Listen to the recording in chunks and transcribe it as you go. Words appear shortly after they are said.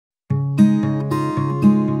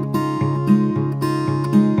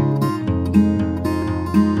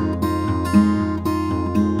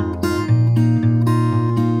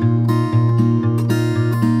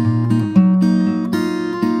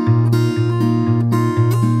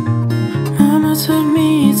took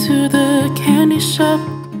me to the candy shop.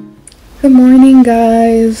 Good morning,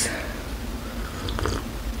 guys.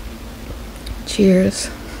 Cheers.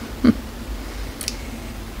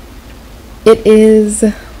 It is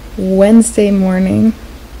Wednesday morning.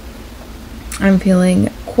 I'm feeling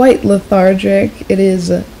quite lethargic. It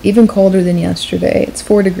is even colder than yesterday. It's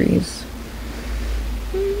 4 degrees.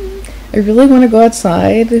 I really want to go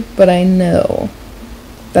outside, but I know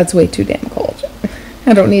that's way too damn cold.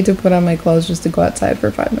 I don't need to put on my clothes just to go outside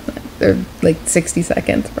for 5 minutes, or like 60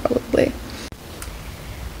 seconds probably.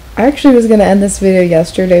 I actually was going to end this video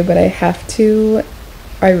yesterday, but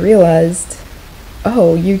I realized,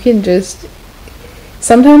 oh, you can just,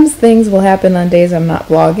 sometimes things will happen on days I'm not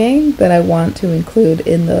vlogging that I want to include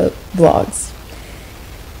in the vlogs.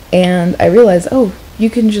 And I realized, oh, you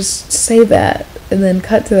can just say that and then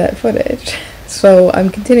cut to that footage. So I'm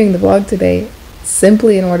continuing the vlog today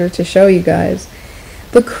simply in order to show you guys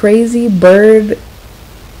the crazy bird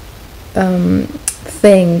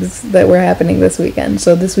things that were happening this weekend.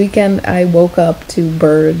 So this weekend I woke up to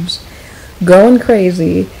birds going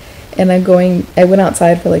crazy, and I went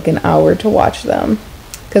outside for like an hour to watch them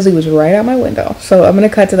because it was right out my window. So I'm gonna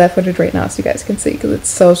cut to that footage right now so you guys can see, because it's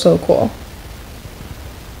so cool.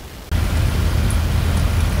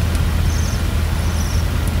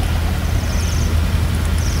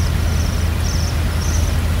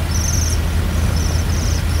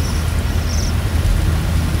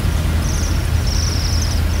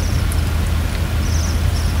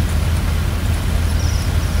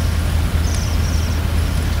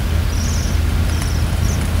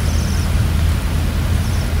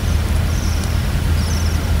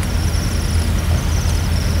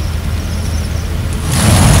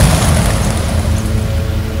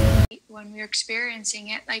 When we're experiencing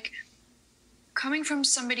it, like coming from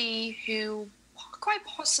somebody who quite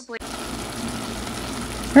possibly.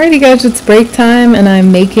 Alrighty guys, it's break time and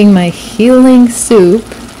I'm making my healing soup.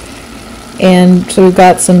 And so we've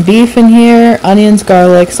got some beef in here, onions,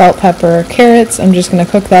 garlic, salt, pepper, carrots. I'm just going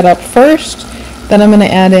to cook that up first. Then I'm going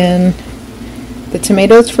to add in the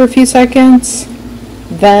tomatoes for a few seconds.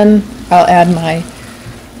 Then I'll add my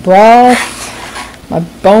broth, my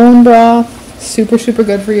bone broth, super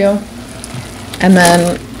good for you. And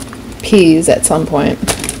then peas at some point.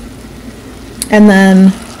 And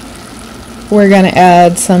then we're going to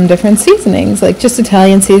add some different seasonings, like just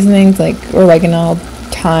Italian seasonings, like oregano,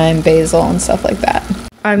 thyme, basil, and stuff like that.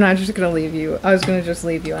 I'm not just going to leave you. I was going to just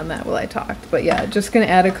leave you on that while I talked. But yeah, just going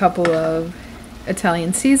to add a couple of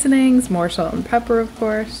Italian seasonings, more salt and pepper, of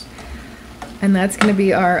course. And that's going to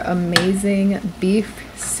be our amazing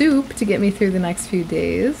beef soup to get me through the next few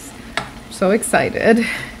days. So excited.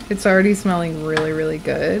 It's already smelling really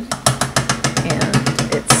good. And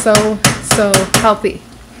it's so healthy.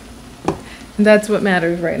 And that's what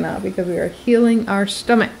matters right now, because we are healing our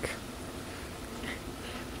stomach.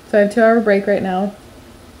 So I have a 2-hour break right now.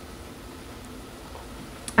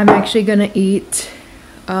 I'm actually gonna eat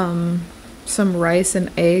some rice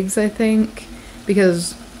and eggs, I think,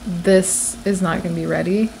 because this is not gonna be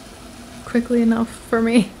ready quickly enough for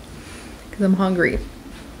me because I'm hungry.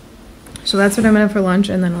 So that's what I'm gonna have for lunch,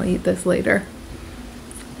 and then I'll eat this later.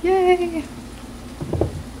 Yay!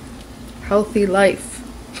 Healthy life.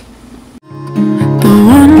 The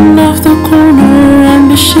one off the corner,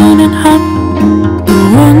 ambition and hope. The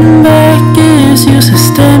one that gives you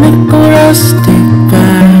systemic or rustic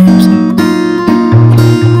vibes.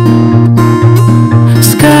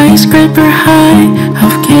 Skyscraper high,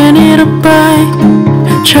 half Canada by.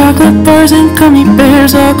 Chocolate bars and gummy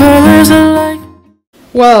bears, all colors alike.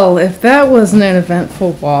 Well, if that wasn't an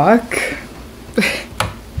eventful walk,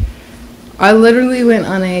 I literally went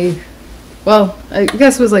on I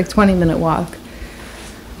guess it was like 20-minute walk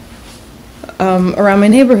around my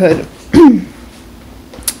neighborhood.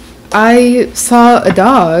 I saw a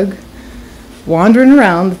dog wandering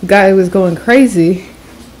around. The guy was going crazy.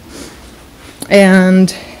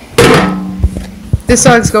 And this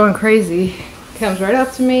dog's going crazy. Comes right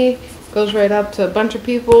up to me, goes right up to a bunch of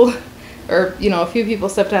people. Or, you know, a few people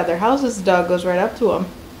stepped out of their houses, the dog goes right up to him.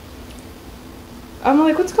 I'm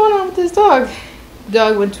like, what's going on with this dog? The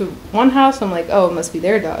dog went to one house, I'm like, oh, it must be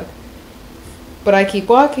their dog. But I keep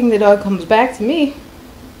walking, the dog comes back to me.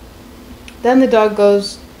 Then the dog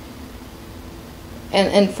goes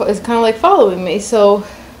and is kind of like following me. So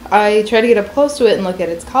I try to get up close to it and look at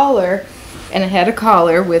its collar. And it had a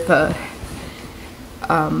collar with a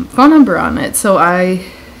phone number on it. So I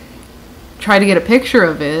tried to get a picture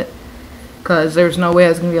of it, because there's no way I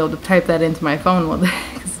was going to be able to type that into my phone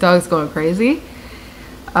because the dog's going crazy.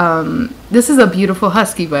 This is a beautiful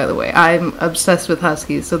husky, by the way. I'm obsessed with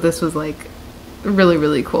huskies, so this was like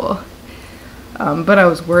really cool. But I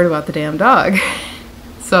was worried about the damn dog.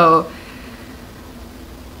 So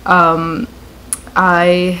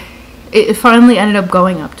it finally ended up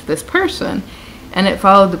going up to this person, and it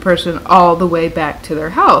followed the person all the way back to their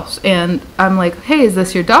house. And I'm like, hey, is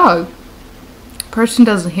this your dog? Person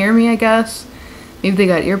doesn't hear me, I guess. Maybe they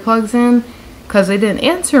got earplugs in, because they didn't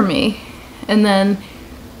answer me. And then,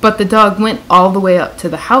 but the dog went all the way up to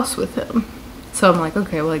the house with him. So I'm like,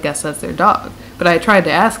 okay, well, I guess that's their dog. But I tried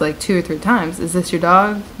to ask like 2 or 3 times, is this your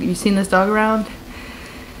dog? Have you seen this dog around?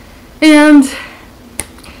 And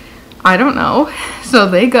I don't know. So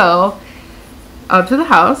they go up to the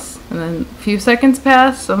house, and then a few seconds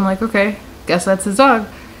pass. I'm like, okay, guess that's his dog.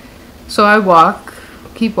 So I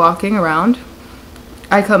keep walking around.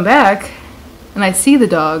 I come back, and I see the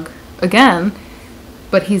dog again,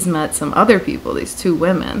 but he's met some other people, these 2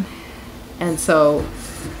 women. And so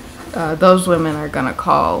those women are going to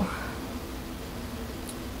call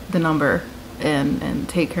the number and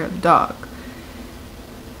take care of the dog.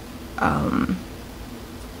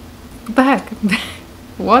 What the heck?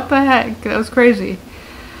 What the heck? That was crazy.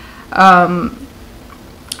 I'm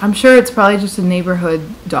sure it's probably just a neighborhood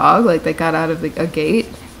dog, like they got out of a gate,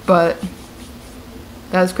 but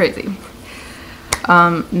that was crazy.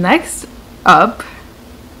 Next up,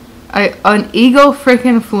 an eagle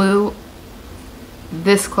freaking flew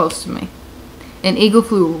this close to me. An eagle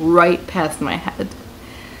flew right past my head.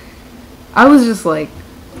 I was just like,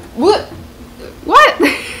 what?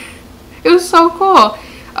 It was so cool.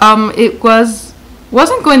 It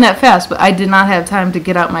wasn't going that fast, but I did not have time to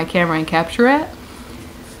get out my camera and capture it.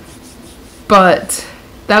 But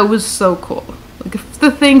that was so cool. Like, if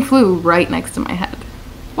the thing flew right next to my head.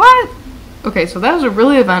 What? Okay, so that was a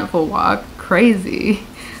really eventful walk. Crazy.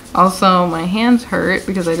 Also, my hands hurt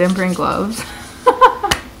because I didn't bring gloves.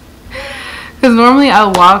 Because normally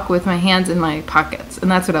I'll walk with my hands in my pockets,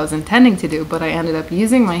 and that's what I was intending to do, but I ended up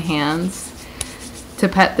using my hands to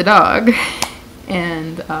pet the dog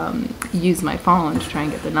and use my phone to try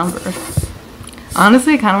and get the number.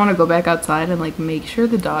 Honestly, I kind of want to go back outside and like make sure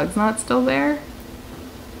the dog's not still there,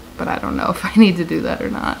 but I don't know if I need to do that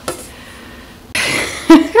or not.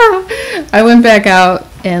 I went back out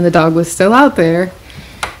and the dog was still out there.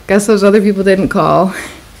 Guess those other people didn't call.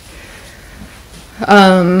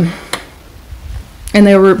 And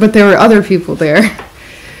there were other people there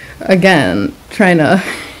again trying to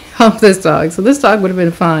help this dog. So this dog would have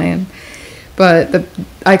been fine, but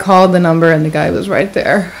I called the number and the guy was right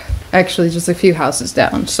there, actually just a few houses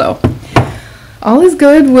down. So all is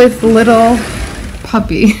good with little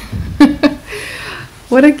puppy.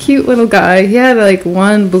 What a cute little guy. He had like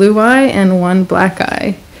one blue eye and one black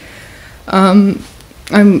eye.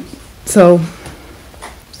 So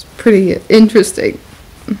it's pretty interesting.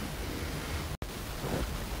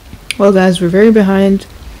 Well, guys, we're very behind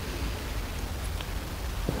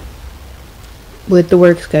with the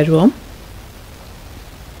work schedule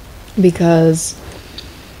because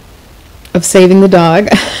of saving the dog.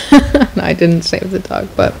 No, I didn't save the dog,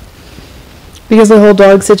 but because of the whole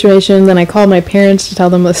dog situation. Then I called my parents to tell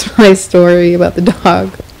them my story about the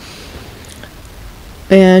dog.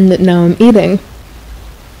 And now I'm eating.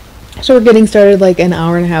 So we're getting started like an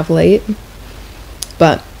hour and a half late.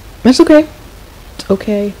 But that's okay. It's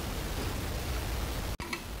okay.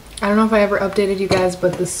 I don't know if I ever updated you guys,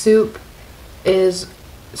 but the soup is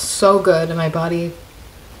so good and my body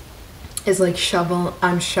is like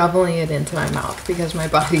I'm shoveling it into my mouth because my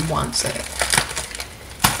body wants it.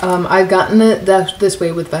 I've gotten it this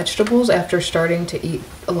way with vegetables after starting to eat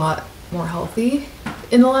a lot more healthy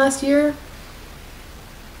in the last year.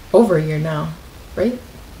 Over a year now, right?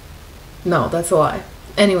 No, that's a lie.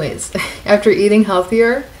 Anyways, after eating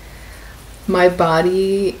healthier, my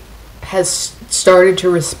body has started to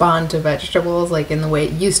respond to vegetables like in the way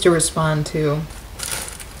it used to respond to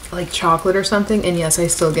like chocolate or something. And yes, I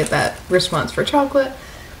still get that response for chocolate,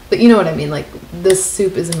 but you know what I mean. Like, this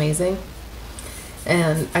soup is amazing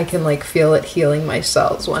and I can like feel it healing my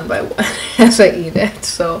cells one by one as I eat it.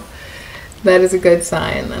 So that is a good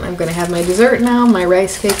sign. And I'm gonna have my dessert now, my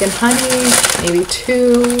rice cake and honey, maybe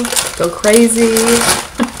 2, go crazy.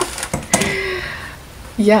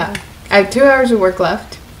 Yeah, I have 2 hours of work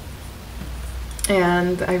left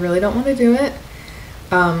and I really don't want to do it.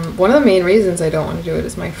 One of the main reasons I don't want to do it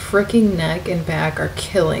is my freaking neck and back are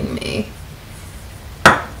killing me.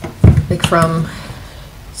 Like, from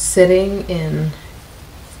sitting in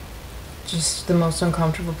just the most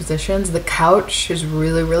uncomfortable positions. The couch is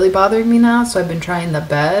really, really bothering me now, so I've been trying the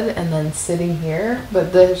bed and then sitting here,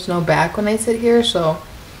 but there's no back when I sit here, so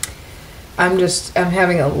I'm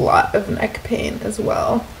having a lot of neck pain as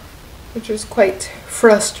well, which is quite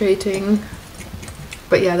frustrating.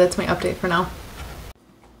 But yeah, that's my update for now.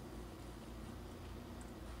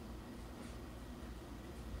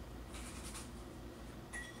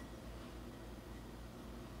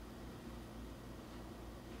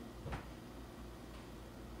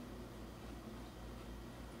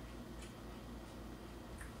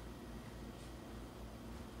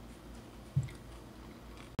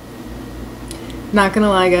 Not gonna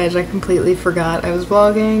lie, guys, I completely forgot I was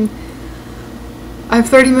vlogging. I have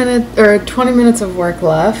 20 minutes of work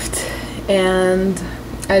left, and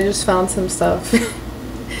I just found some stuff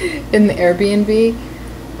in the Airbnb.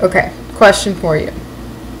 Okay, question for you.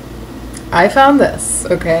 I found this,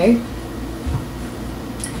 okay?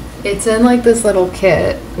 It's in like this little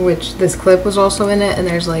kit, which this clip was also in it, and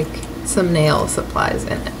there's like some nail supplies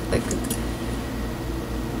in it. Like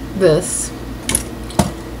this.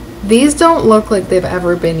 These don't look like they've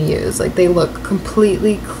ever been used. Like, they look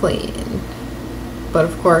completely clean. But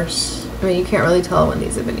of course, I mean, you can't really tell when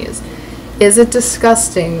these have been used. Is it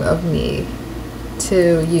disgusting of me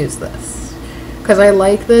to use this? Because I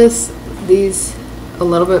like these a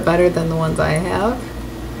little bit better than the ones I have.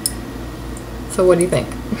 So what do you think?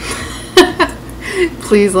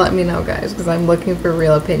 Please let me know, guys, because I'm looking for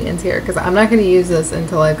real opinions here. Because I'm not going to use this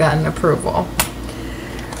until I've gotten approval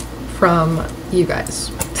from you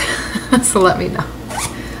guys. So let me know.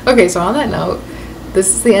 Okay, so on that note,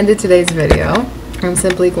 this is the end of today's video. I'm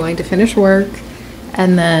simply going to finish work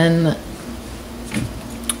and then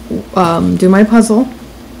do my puzzle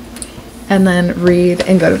and then read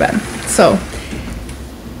and go to bed. So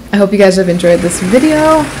I hope you guys have enjoyed this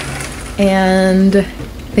video, and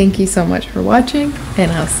thank you so much for watching,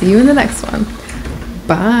 and I'll see you in the next one.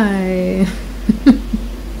 Bye.